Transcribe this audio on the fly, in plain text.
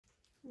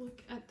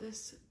Look at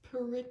this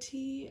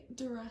pretty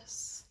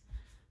dress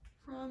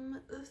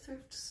from the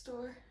thrift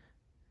store.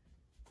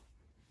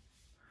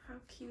 How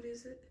cute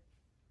is it?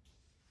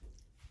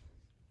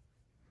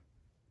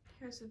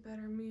 Here's a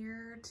better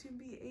mirror to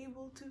be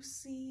able to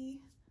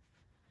see.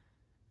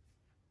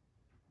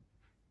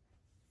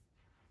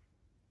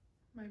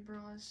 My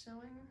bra is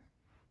showing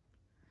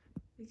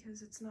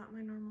because it's not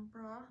my normal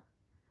bra.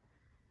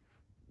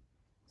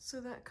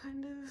 So that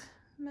kind of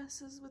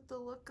messes with the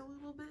look a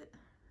little bit.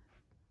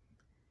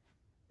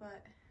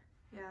 But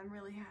yeah, I'm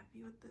really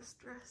happy with this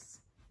dress.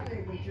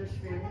 We're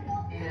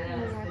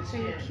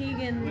watching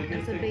Keegan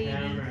as a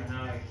baby.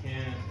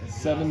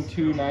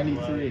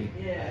 7293.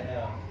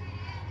 Yeah.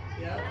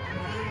 Yep.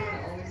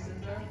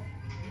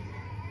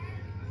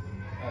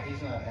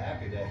 He's not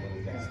happy, that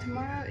little guy.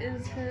 Tomorrow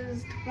is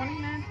his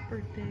 29th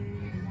birthday.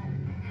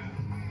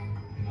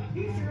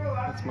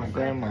 That's my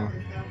grandma.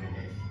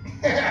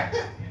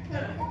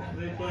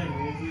 They play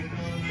music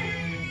on there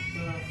and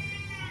stuff.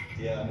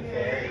 Yeah, the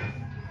ferry.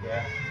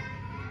 Yeah.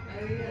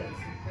 Oh yes,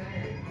 the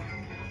ferry.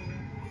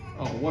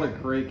 Oh, what a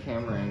great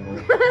camera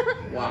angle.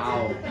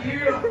 Wow.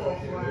 Beautiful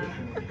one.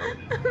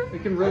 You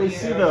can really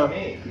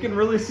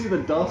see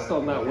the dust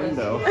on that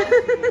window.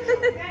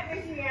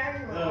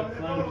 Oh,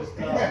 fun to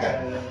stop.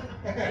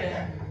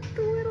 Yeah.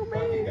 The little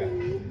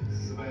baby. This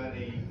is about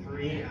a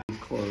 3.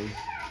 Clothes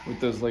with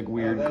those like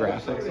weird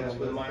graphics It's on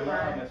with them. my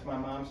mom. It's my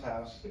mom's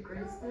house. The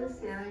Christmas,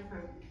 yeah,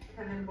 from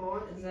Kevin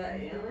Board. Is that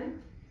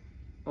Ellen?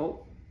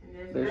 Oh, And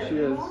there's there she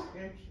is.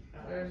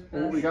 There's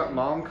Oh, we got Bessie.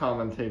 mom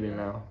commentating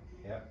now.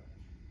 Yep.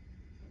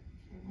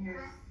 And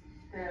here's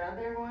that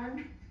other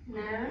one.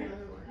 No.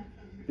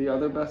 The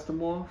other best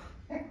of all.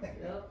 Yep.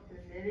 The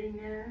knitting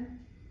man.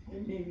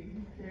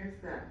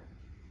 There's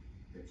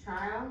the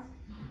child.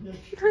 The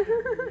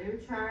new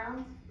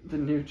child. The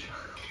new child.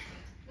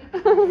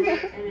 And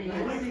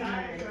then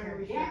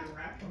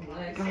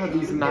you God,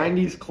 these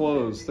 90s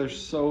clothes, they're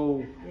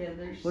so... Yeah,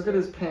 they're Look at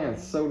his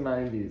pants, so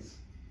 90s.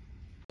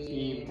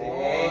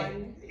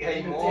 Imon.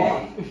 And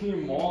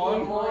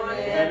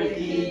the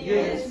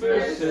Keegan's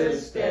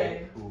first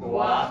day.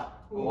 Hua,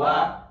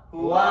 hua,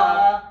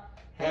 hua.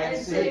 Han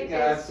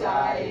sikker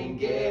sig en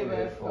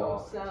gave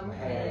for, som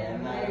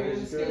han har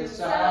ønsket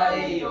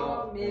sig i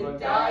år, med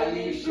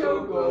dejlig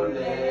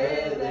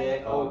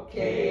chokolade og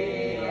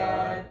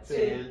kager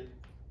til.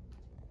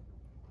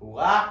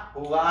 Hurra,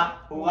 hurra,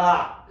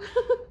 hurra!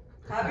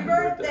 Happy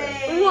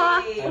birthday!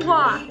 Wah,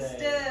 wah.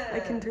 Easter. I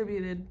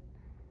contributed.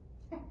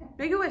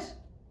 Make a wish.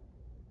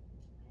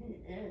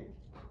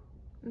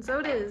 And so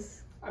it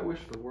is. I wish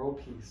for world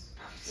peace.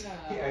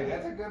 Yeah,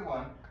 that's a good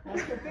one.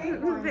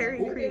 Very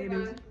creative.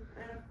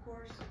 And of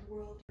course,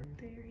 world.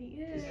 There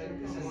he Is is. it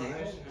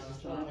names?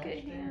 Look at We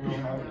him. don't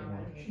have it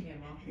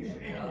anymore.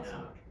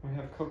 We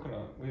have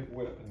coconut. We have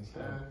whip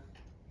instead.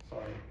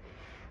 Sorry.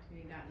 You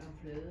ain't got no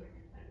fluid.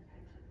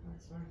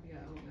 That's one. You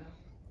got oatmeal.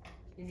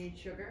 You need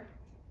sugar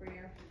for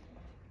your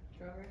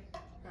strawberries?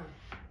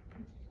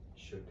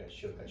 Sugar,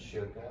 sugar,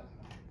 sugar.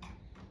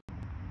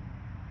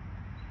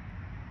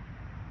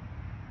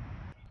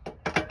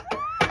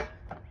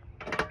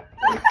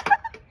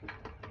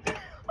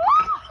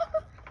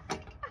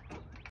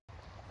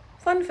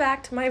 Fun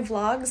fact, my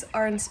vlogs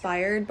are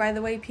inspired by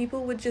the way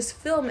people would just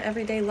film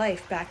everyday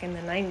life back in the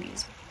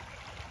 90s.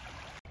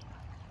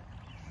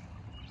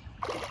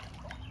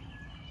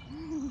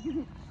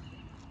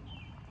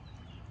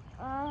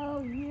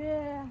 Oh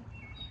yeah.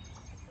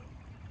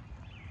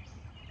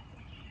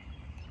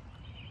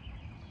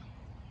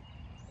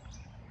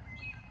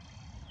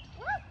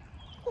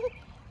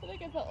 I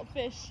think I felt a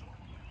fish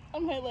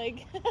on my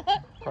leg.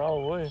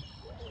 Probably.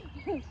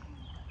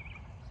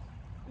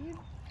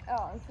 Oh,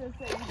 I was gonna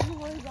say, you do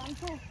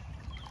horizontal.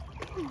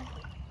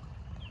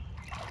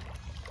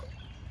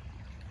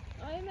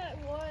 I'm at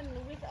one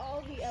with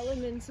all the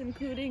elements,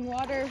 including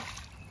water.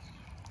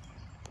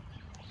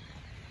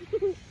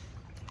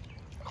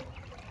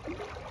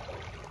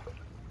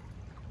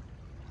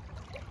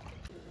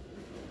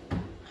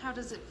 How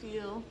does it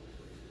feel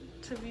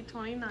to be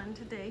 29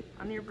 today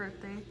on your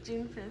birthday,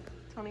 June 5th,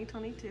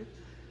 2022?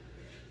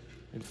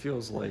 It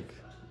feels like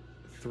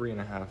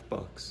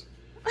 $3.50.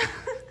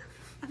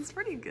 That's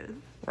pretty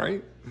good.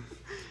 Right?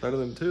 Better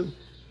than 2.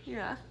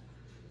 Yeah.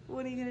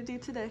 What are you gonna do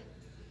today?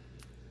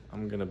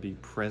 I'm gonna be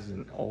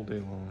present all day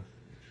long.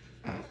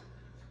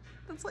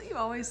 That's what you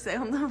always say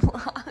on the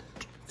vlog.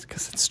 It's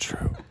because it's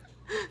true.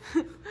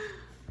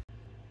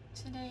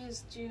 Today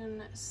is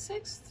June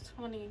 6th,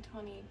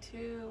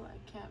 2022. I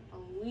can't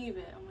believe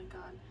it. Oh my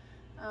god.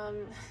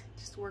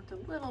 Just worked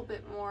a little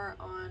bit more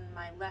on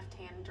my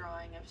left-hand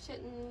drawing of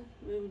Shitten.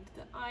 Moved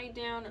the eye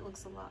down. It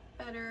looks a lot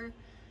better.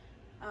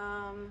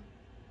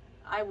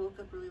 I woke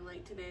up really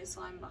late today,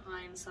 so I'm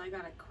behind, so I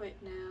gotta quit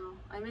now.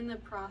 I'm in the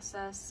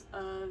process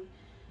of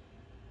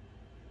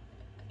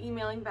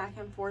emailing back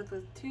and forth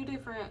with 2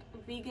 different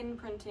vegan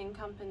printing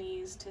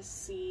companies to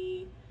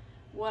see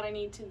what I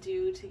need to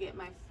do to get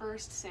my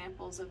first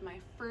samples of my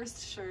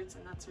first shirts,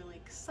 and that's really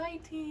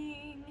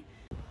exciting.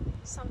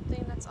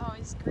 Something that's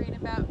always great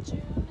about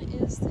June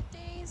is the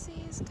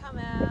daisies come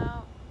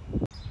out.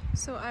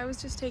 So I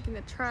was just taking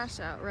the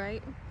trash out,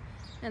 right?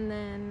 And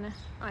then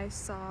I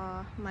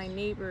saw my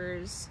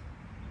neighbor's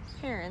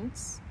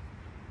parents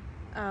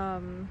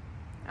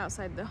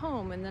outside the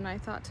home, and then I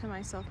thought to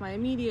myself, my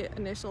immediate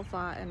initial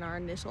thought, and our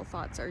initial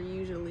thoughts are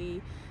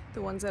usually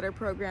the ones that are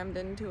programmed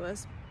into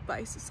us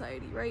by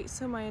society, right?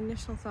 So my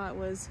initial thought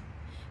was,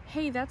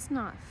 hey, that's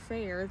not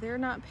fair. They're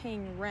not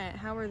paying rent.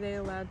 How are they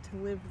allowed to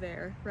live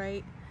there,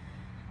 right?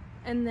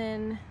 And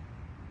then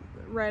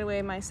right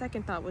away, my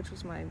second thought, which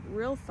was my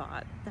real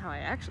thought, how I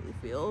actually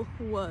feel,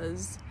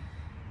 was,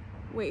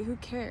 wait, who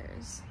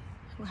cares?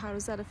 How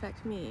does that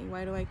affect me?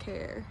 Why do I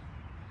care?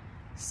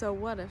 So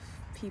what if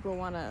people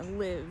want to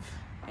live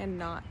and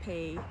not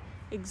pay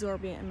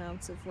exorbitant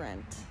amounts of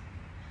rent?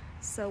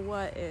 So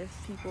what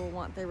if people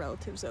want their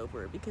relatives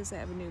over because they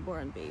have a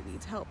newborn baby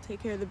to help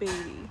take care of the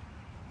baby?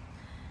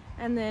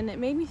 And then it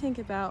made me think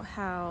about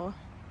how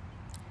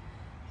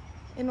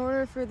in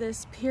order for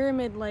this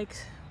pyramid-like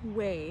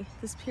way,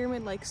 this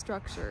pyramid-like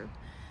structure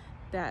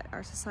that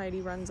our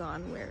society runs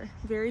on, where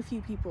very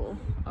few people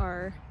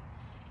are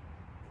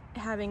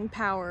having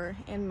power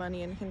and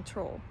money and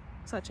control,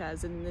 such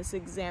as in this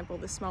example,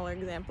 the smaller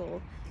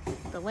example,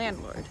 the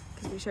landlord,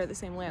 because we share the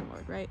same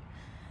landlord, right?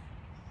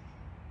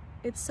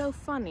 It's so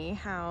funny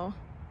how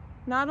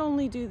not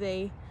only do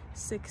they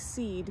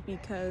succeed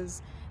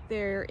because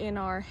they're in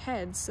our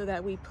heads so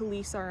that we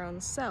police our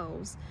own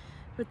selves,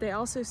 but they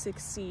also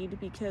succeed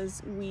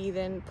because we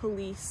then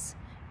police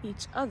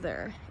each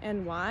other.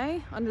 And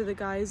why? Under the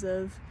guise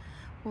of,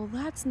 well,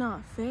 that's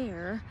not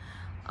fair.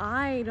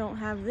 I don't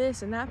have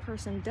this and that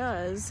person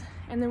does.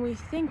 And then we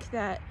think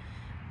that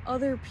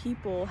other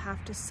people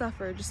have to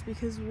suffer just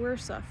because we're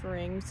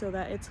suffering so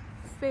that it's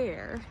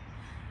fair,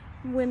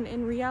 when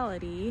in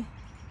reality,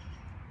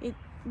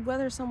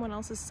 whether someone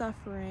else is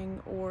suffering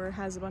or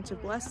has a bunch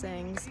of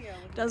blessings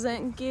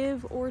doesn't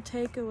give or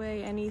take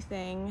away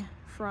anything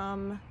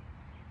from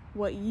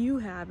what you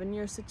have in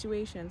your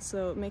situation.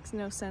 So it makes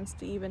no sense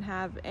to even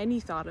have any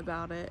thought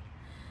about it.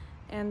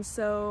 And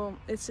so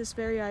it's just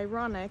very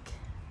ironic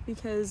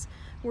because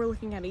we're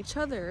looking at each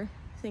other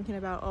thinking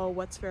about, oh,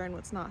 what's fair and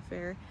what's not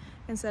fair,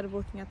 instead of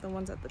looking at the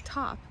ones at the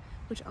top,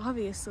 which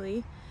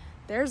obviously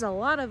there's a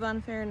lot of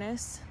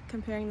unfairness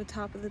comparing the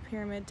top of the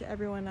pyramid to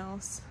everyone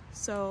else.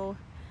 So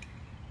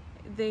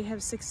they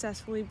have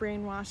successfully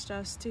brainwashed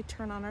us to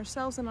turn on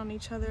ourselves and on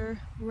each other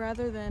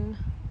rather than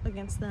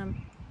against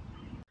them.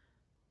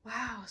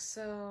 Wow,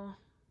 so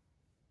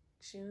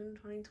June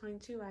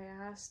 2022, I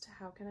asked,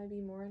 how can I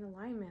be more in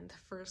alignment? The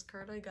first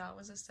card I got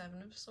was a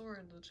 7 of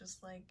Swords, which is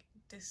like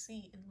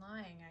deceit and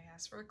lying. I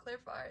asked for a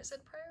clarifier, I said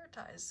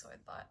prioritize. So I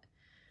thought,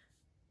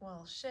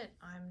 well, shit,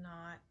 I'm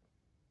not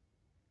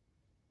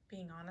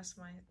being honest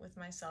with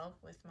myself,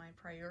 with my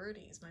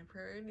priorities. My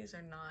priorities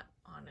are not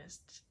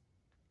honest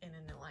in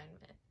an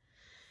alignment.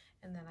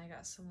 And then I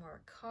got some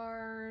more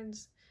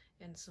cards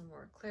and some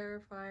more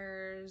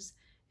clarifiers,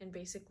 and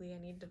basically I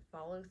need to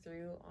follow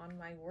through on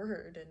my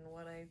word and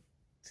what I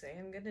say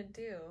I'm gonna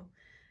do.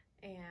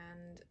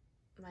 And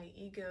my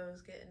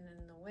ego's getting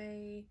in the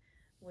way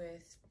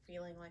with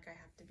feeling like I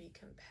have to be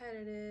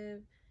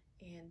competitive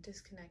and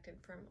disconnected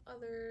from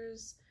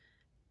others.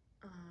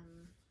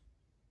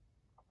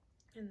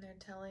 And they're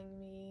telling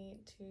me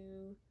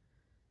to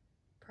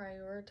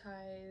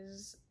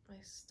prioritize my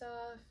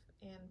stuff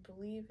and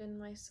believe in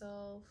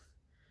myself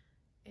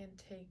and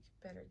take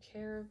better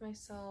care of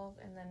myself.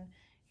 And then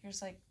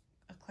here's like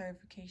a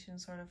clarification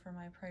sort of for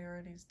my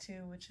priorities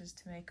too, which is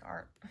to make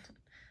art,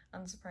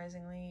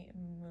 unsurprisingly,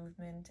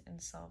 movement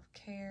and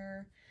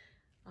self-care,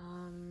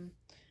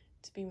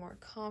 to be more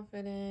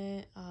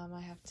confident.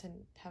 I have to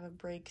have a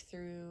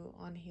breakthrough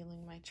on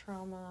healing my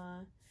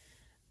trauma.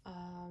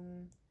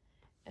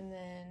 And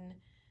then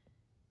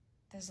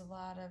there's a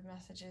lot of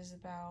messages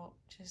about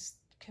just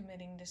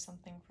committing to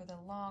something for the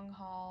long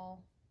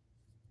haul,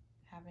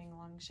 having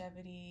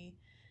longevity,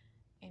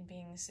 and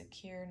being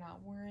secure,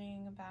 not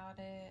worrying about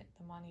it.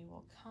 The money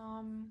will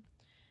come.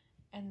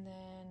 And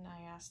then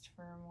I asked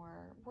for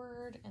more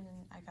word, and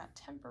then I got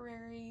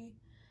temporary,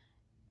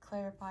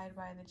 clarified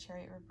by the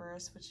Chariot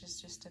reverse, which is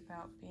just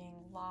about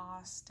being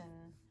lost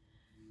and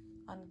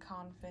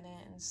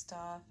unconfident and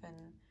stuff.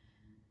 And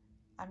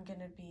I'm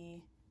gonna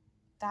be,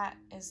 that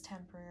is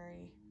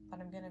temporary, but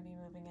I'm gonna be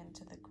moving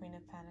into the Queen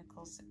of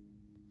Pentacles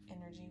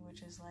energy,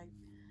 which is like,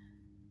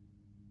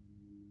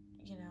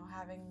 you know,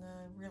 having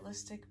the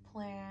realistic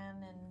plan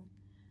and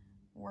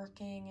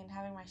working and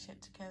having my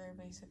shit together,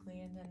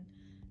 basically. And then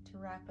to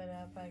wrap it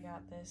up, I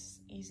got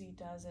this easy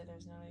does it.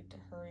 There's no need to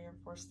hurry or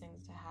force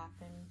things to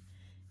happen.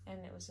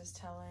 And it was just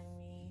telling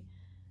me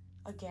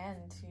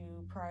again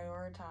to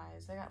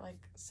prioritize. I got like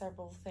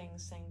several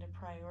things saying to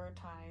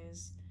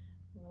prioritize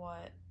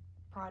what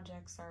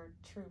projects are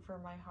true for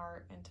my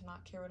heart and to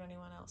not care what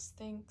anyone else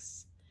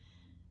thinks,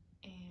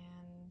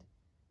 and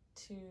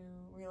to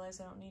realize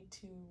I don't need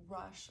to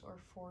rush or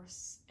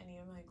force any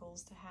of my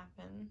goals to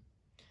happen.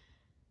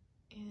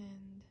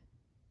 And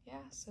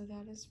yeah, so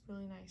that is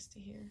really nice to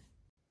hear.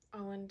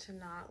 and to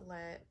not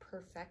let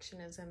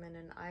perfectionism and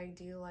an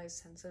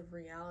idealized sense of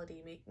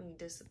reality make me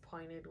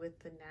disappointed with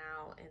the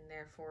now, and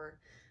therefore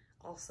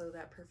also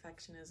that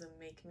perfectionism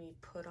make me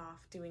put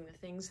off doing the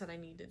things that I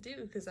need to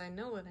do because I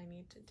know what I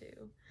need to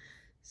do.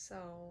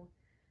 So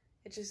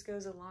it just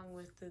goes along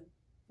with the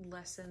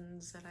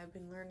lessons that I've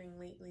been learning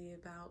lately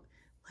about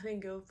letting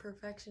go of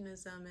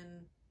perfectionism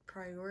and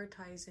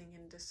prioritizing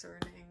and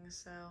discerning.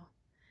 So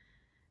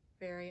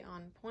very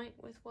on point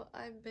with what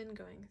I've been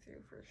going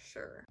through for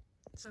sure.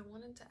 So I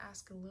wanted to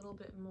ask a little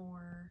bit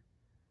more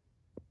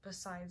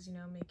besides, you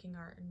know, making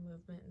art and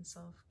movement and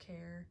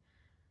self-care.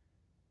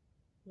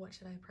 What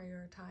should I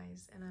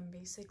prioritize? And I'm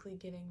basically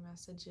getting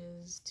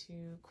messages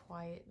to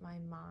quiet my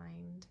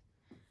mind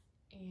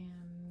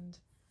and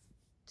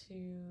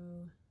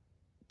to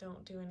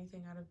don't do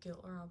anything out of guilt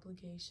or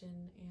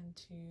obligation, and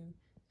to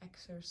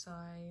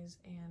exercise,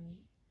 and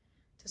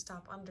to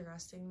stop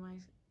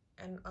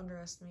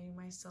underestimating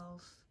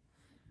myself,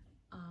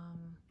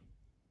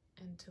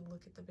 and to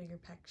look at the bigger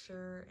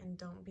picture and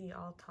don't be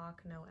all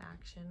talk, no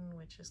action,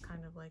 which is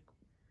kind of like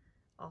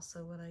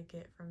also what I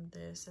get from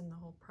this and the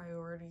whole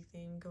priority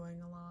thing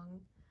going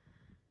along,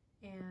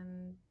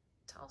 and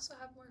to also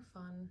have more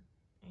fun.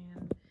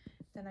 And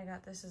then I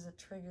got this as a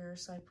trigger,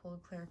 so I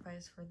pulled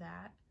clarifies for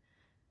that,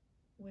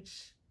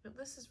 but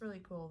this is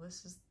really cool.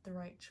 This is the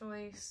right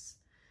choice.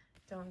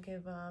 Don't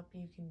give up,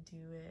 you can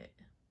do it.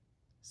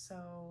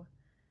 So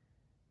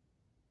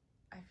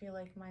I feel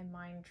like my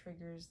mind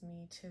triggers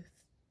me to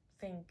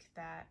think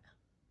that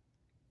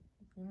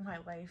my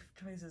life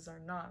choices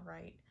are not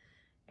right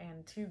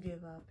and to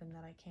give up and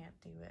that I can't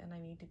do it and I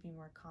need to be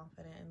more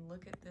confident. And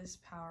look at this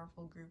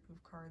powerful group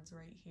of cards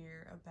right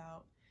here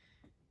about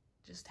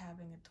just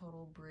having a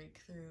total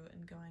breakthrough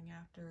and going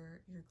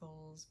after your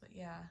goals. But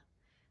yeah,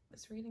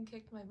 this reading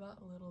kicked my butt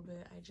a little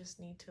bit. I just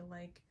need to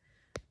like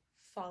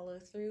follow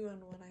through on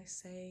what I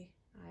say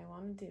I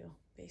want to do,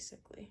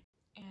 basically.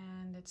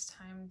 And it's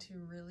time to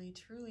really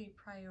truly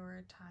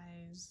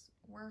prioritize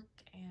work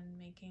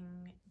and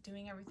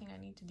doing everything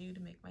I need to do to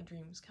make my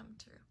dreams come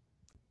true.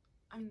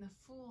 I mean, the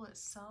Fool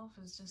itself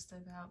is just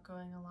about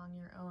going along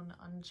your own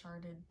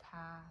uncharted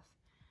path,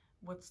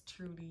 what's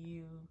true to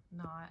you,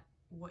 not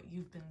what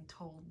you've been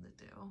told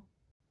to do.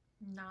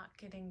 Not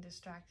getting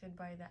distracted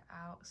by the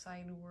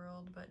outside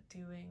world, but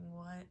doing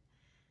what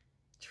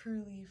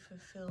truly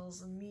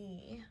fulfills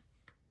me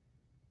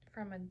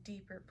from a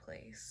deeper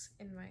place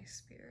in my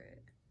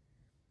spirit.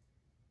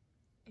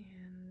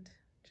 And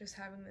just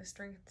having the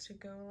strength to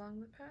go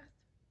along the path.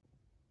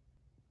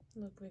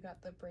 Look, we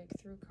got the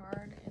breakthrough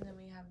card, and then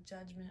we have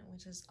judgment,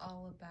 which is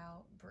all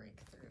about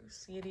breakthrough.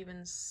 See, it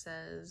even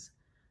says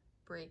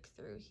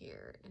breakthrough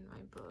here in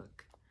my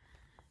book.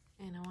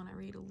 And I want to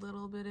read a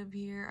little bit of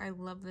here. I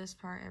love this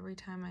part every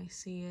time I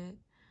see it.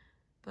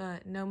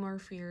 But no more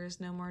fears,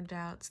 no more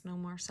doubts, no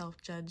more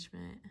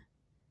self-judgment.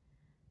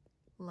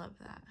 Love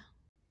that.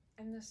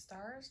 And the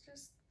star is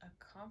just a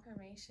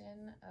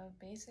confirmation of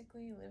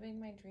basically living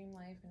my dream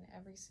life in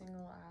every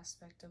single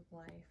aspect of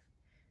life.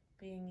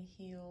 Being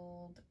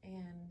healed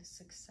and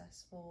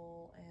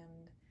successful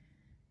and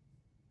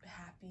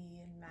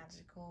happy and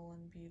magical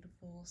and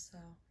beautiful. So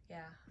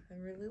yeah, I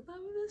really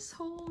love this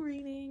whole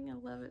reading.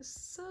 I love it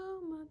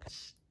so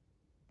much.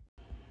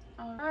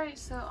 Alright,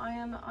 so I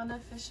am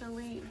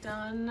unofficially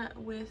done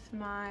with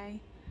my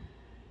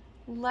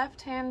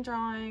left-hand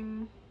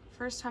drawing.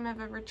 First time I've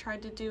ever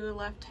tried to do a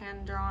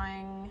left-hand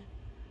drawing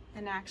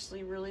and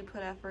actually really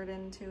put effort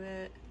into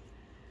it.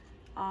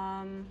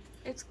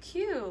 It's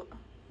cute.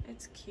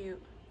 It's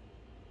cute.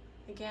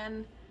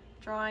 Again,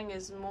 drawing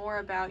is more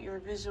about your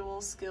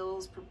visual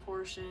skills,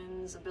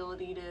 proportions,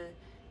 ability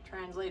to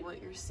translate what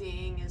you're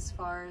seeing as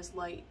far as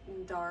light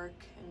and dark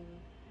and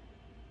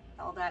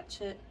all that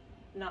shit.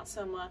 Not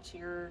so much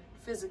your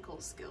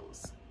physical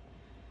skills.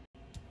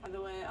 By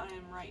the way, I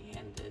am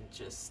right-handed,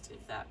 just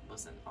if that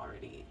wasn't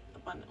already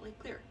abundantly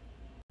clear.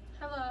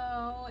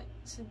 Hello,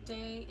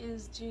 today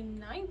is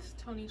June 9th,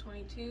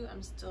 2022.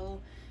 I'm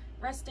still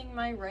resting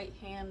my right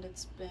hand.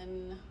 It's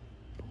been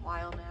a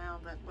while now,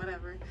 but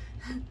whatever.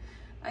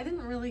 I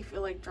didn't really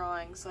feel like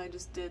drawing, so I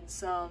just did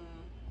some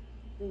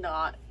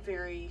not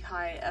very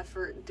high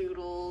effort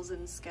doodles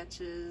and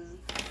sketches.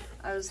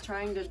 I was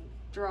trying to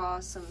draw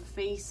some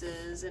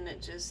faces and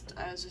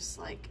I was just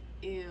like,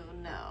 ew,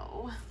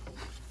 no.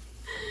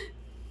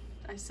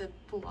 I said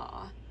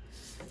blah.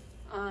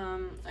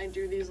 I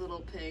drew these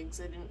little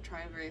pigs. I didn't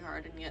try very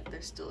hard, and yet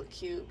they're still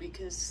cute,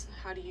 because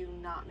how do you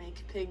not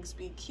make pigs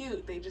be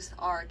cute? They just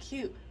are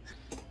cute.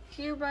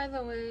 Here, by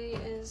the way,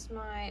 is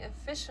my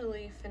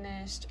officially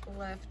finished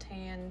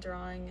left-hand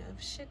drawing of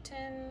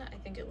Shitten. I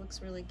think it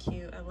looks really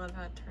cute. I love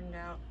how it turned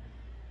out.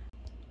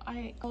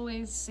 I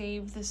always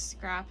save the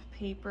scrap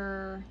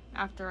paper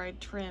after I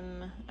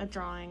trim a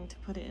drawing to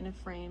put it in a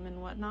frame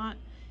and whatnot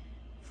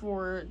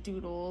for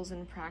doodles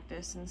and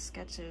practice and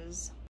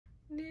sketches.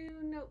 New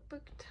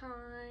notebook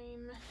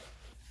time.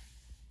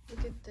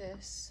 Look at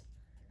this.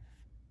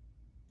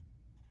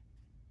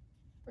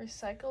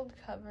 Recycled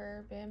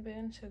cover, bamboo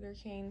and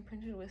sugarcane,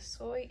 printed with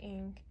soy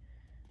ink,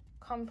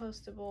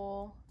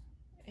 compostable,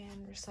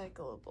 and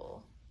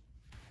recyclable.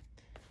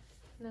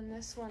 And then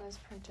this one is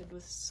printed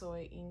with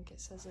soy ink.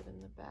 It says it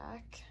in the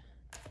back.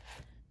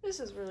 This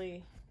is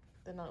really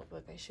the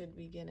notebook I should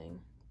be getting,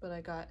 but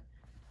I got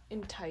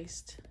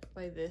enticed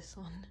by this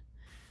one.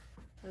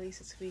 At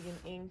least it's vegan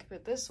ink,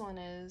 but this one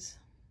is,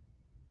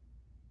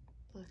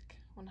 look,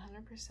 100%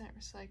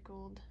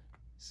 recycled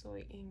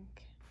soy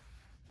ink.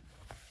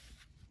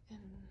 And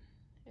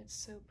it's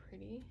so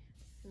pretty.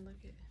 And look,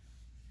 it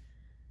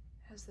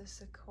has this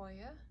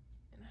sequoia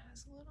and it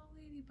has a little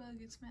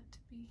ladybug it's meant to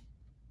be.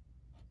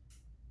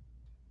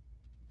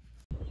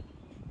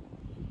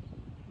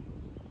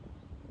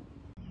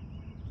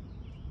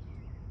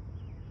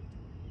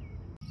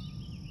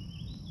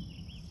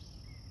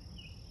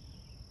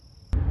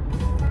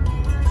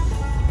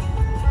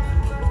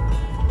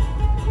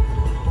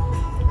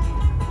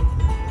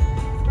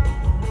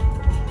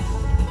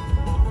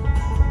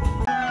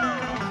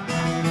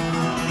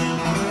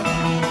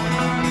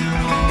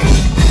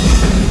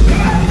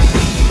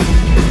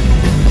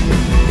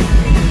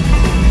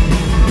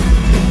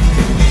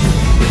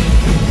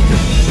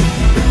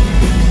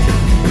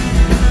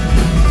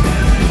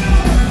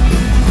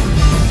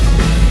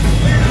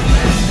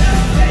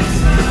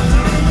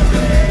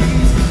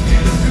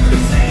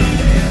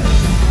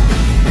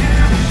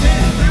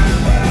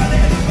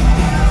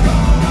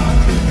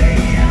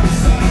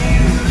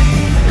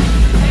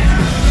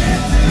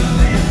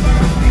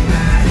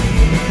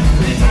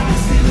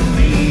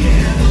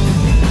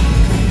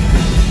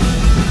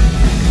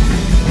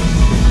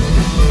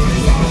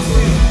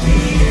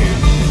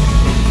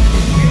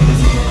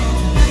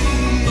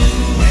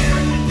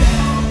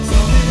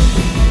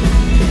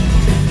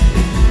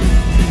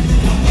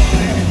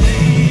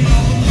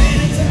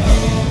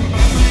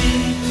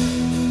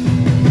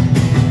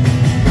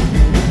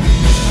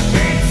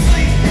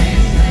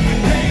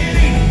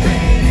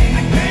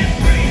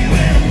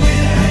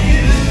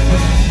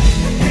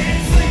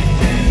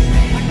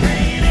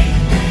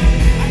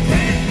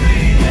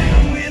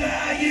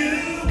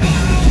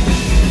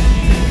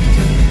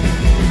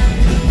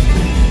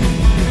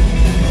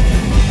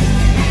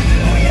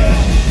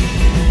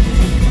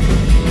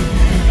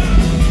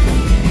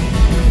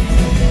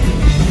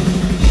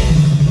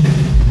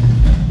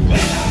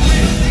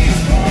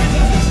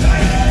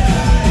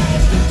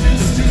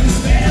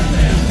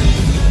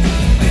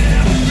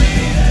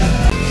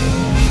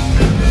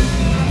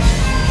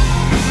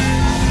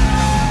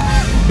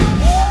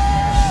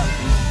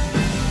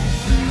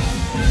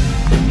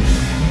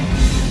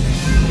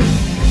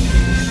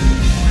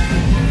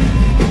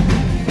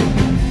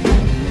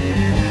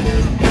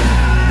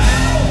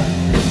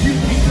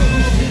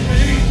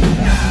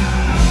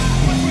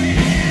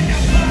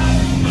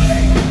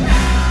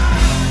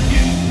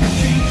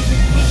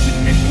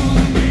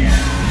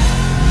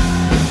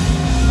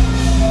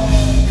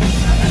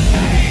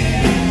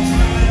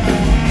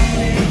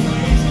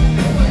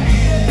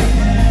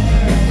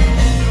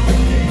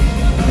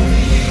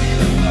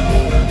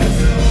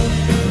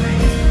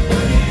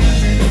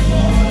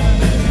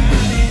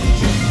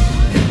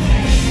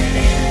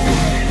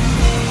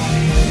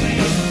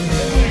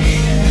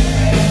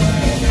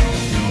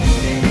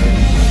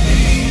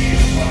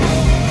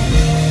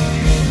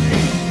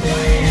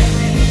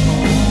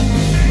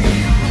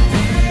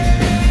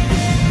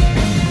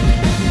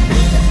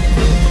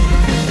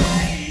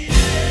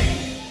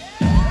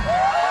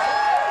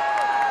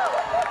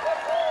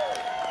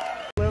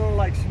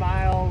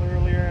 Smiled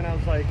earlier and I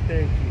was like,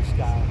 thank you,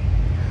 Scott.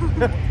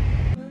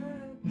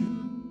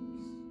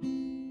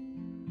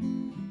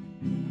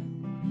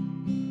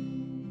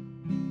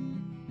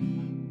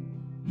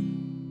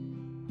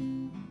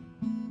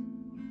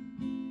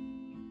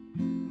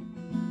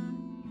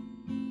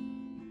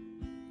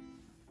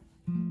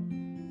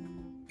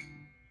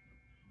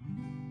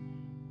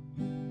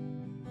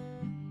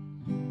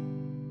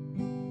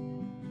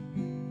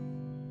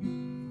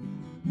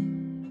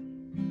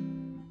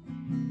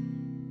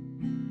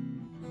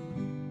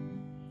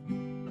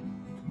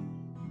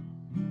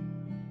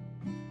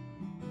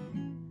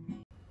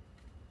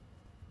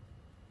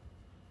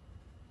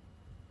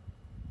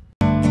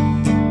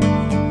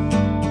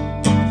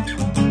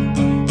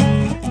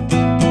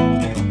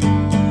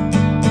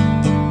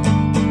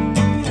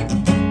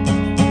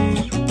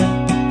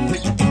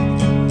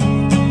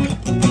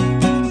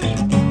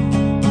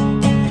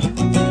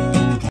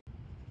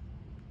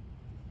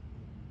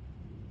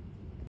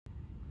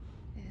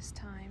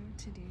 Time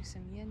to do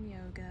some yin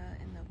yoga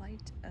in the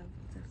light of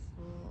the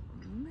full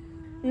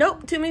moon.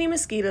 Nope, too many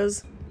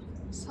mosquitoes.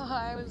 So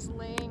I was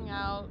laying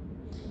out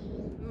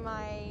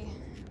my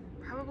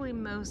probably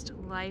most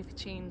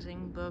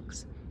life-changing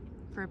books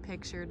for a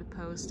picture to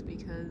post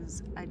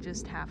because I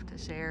just have to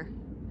share.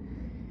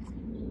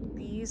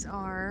 These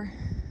are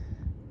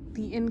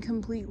the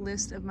incomplete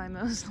list of my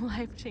most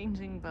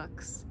life-changing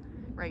books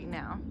right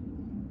now.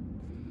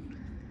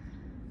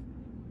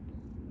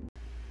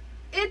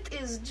 It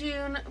is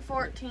June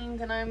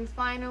 14th and I'm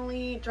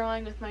finally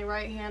drawing with my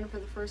right hand for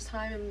the first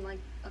time in like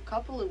a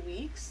couple of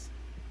weeks,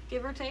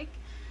 give or take.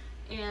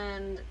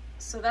 And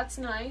So that's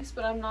nice,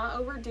 but I'm not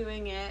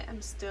overdoing it.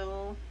 I'm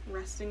still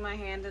resting my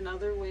hand in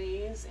other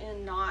ways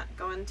and not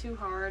going too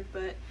hard.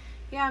 But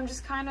yeah, I'm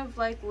just kind of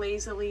like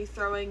lazily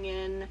throwing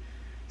in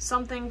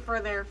something for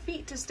their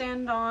feet to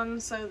stand on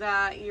so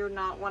that you're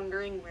not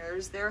wondering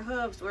where's their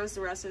hooves, where's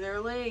the rest of their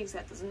legs.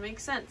 That doesn't make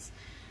sense.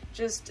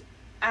 Just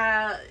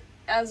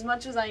as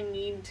much as I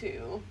need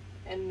to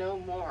and no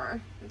more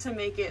to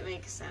make it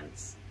make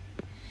sense.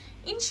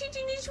 And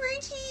Shijin is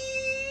right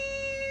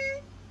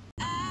here.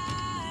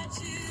 I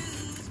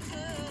choose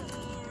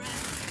courage.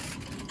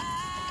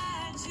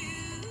 I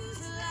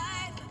choose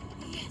life.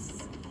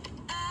 Yes.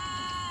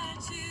 I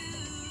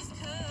choose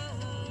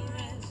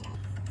courage.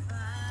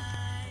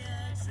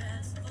 Fire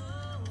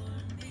transform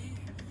me.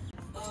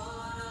 Born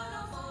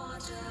of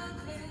water,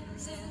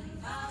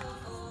 cleansing,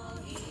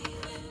 powerful,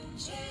 healing,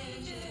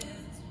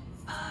 changing.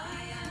 I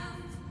am.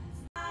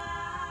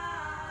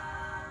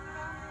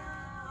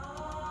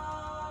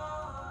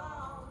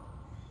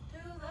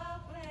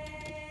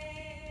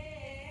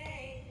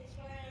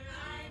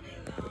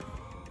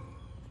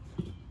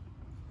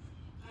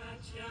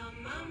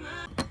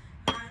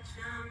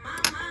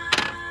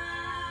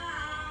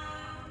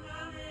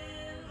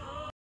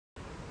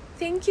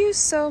 Thank you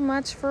so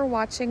much for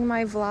watching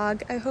my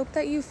vlog. I hope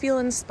that you feel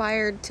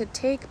inspired to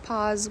take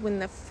pause when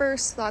the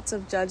first thoughts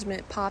of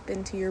judgment pop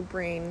into your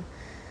brain,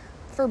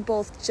 for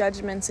both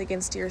judgments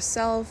against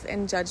yourself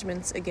and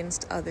judgments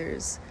against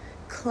others.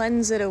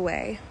 Cleanse it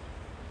away.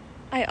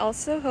 I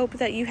also hope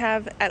that you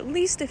have at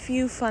least a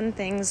few fun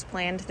things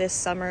planned this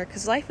summer,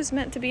 because life is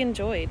meant to be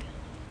enjoyed.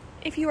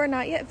 If you are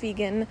not yet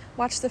vegan,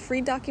 watch the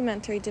free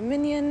documentary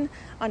Dominion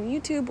on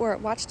YouTube or at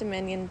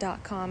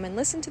watchdominion.com and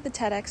listen to the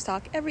TEDx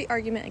talk, Every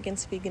Argument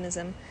Against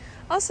Veganism.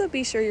 Also,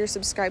 be sure you're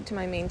subscribed to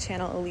my main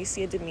channel,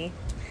 Alicia Demi.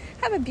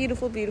 Have a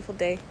beautiful, beautiful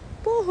day.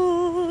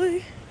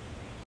 Bye!